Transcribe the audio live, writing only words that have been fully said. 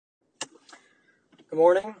Good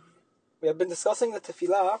morning. We have been discussing the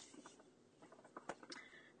tefillah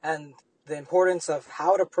and the importance of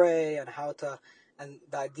how to pray and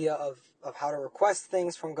the idea of how to request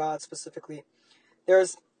things from God specifically.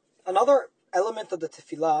 There's another element of the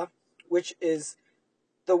tefillah, which is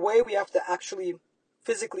the way we have to actually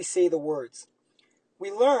physically say the words. We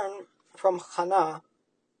learn from Hannah.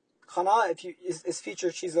 Hannah is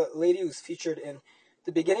featured. She's a lady who's featured in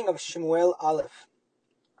the beginning of Shemuel Aleph,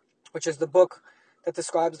 which is the book that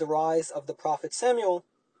describes the rise of the prophet Samuel.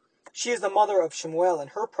 She is the mother of Shemuel,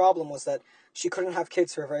 and her problem was that she couldn't have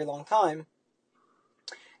kids for a very long time.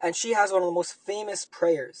 And she has one of the most famous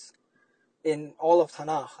prayers in all of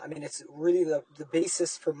Tanakh. I mean, it's really the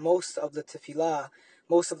basis for most of the tefillah,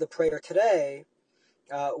 most of the prayer today.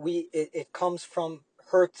 It comes from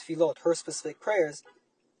her tefillot, her specific prayers.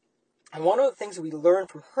 And one of the things we learn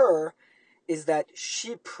from her is that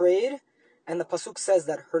she prayed, and the pasuk says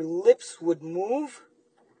that her lips would move,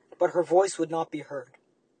 but her voice would not be heard.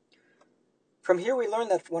 From here we learn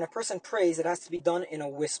that when a person prays, it has to be done in a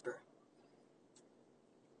whisper.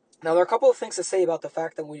 Now there are a couple of things to say about the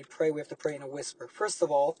fact that when we pray, we have to pray in a whisper. First of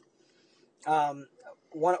all,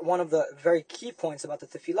 one of the very key points about the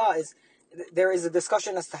tefillah is there is a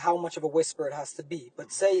discussion as to how much of a whisper it has to be.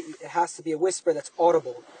 But say it has to be a whisper that's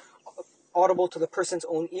audible to the person's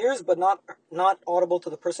own ears, but not audible to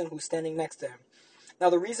the person who's standing next to him. Now,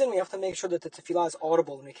 the reason we have to make sure that the tefillah is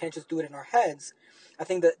audible and we can't just do it in our heads, I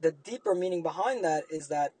think that the deeper meaning behind that is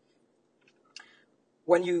that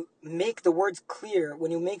when you make the words clear,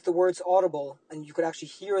 when you make the words audible, and you could actually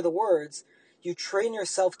hear the words, you train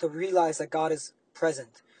yourself to realize that God is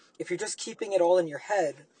present. If you're just keeping it all in your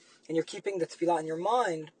head, and you're keeping the tefillah in your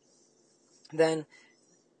mind, then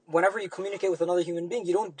whenever you communicate with another human being,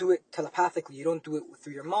 you don't do it telepathically, you don't do it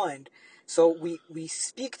through your mind. So we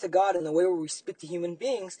speak to God in the way where we speak to human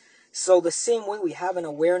beings. So the same way we have an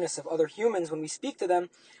awareness of other humans when we speak to them,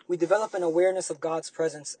 we develop an awareness of God's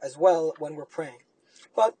presence as well when we're praying.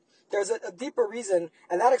 But there's a deeper reason,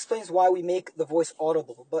 and that explains why we make the voice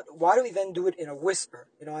audible. But why do we then do it in a whisper?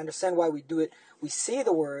 I understand why we do it. We say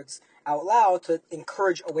the words out loud to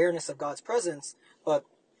encourage awareness of God's presence, but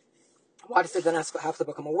why does it then have to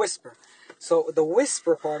become a whisper? So the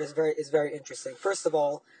whisper part is very interesting. First of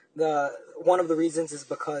all, one of the reasons is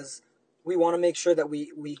because we want to make sure that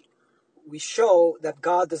we show that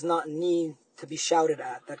God does not need to be shouted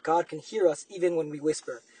at, that God can hear us even when we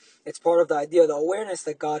whisper. It's part of the idea, the awareness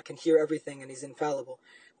that God can hear everything and He's infallible.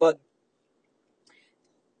 But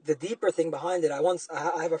the deeper thing behind it,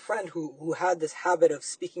 I have a friend who had this habit of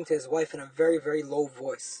speaking to his wife in a very, very low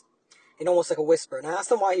voice, in almost like a whisper. And I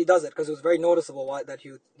asked him why he does it, because it was very noticeable that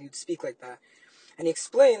he'd speak like that. And he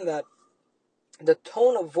explained that the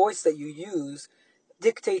tone of voice that you use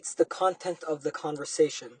dictates the content of the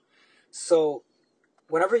conversation. So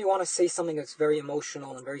whenever you want to say something that's very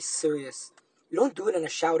emotional and very serious, you don't do it in a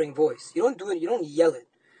shouting voice. You don't yell it,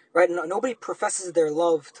 right? Nobody professes their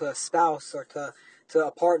love to a spouse or to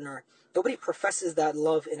a partner. Nobody professes that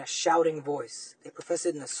love in a shouting voice. They profess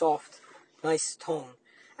it in a soft, nice tone.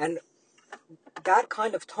 And that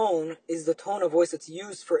kind of tone is the tone of voice that's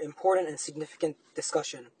used for important and significant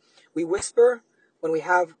discussion. We whisper when we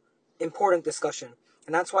have important discussion.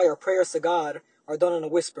 And that's why our prayers to God are done in a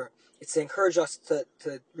whisper. It's to encourage us to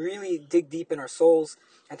really dig deep in our souls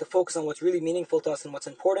and to focus on what's really meaningful to us and what's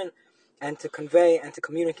important, and to convey and to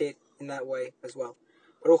communicate in that way as well.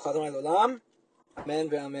 Baruch Adonai L'olam. Amen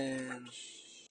ve'amen.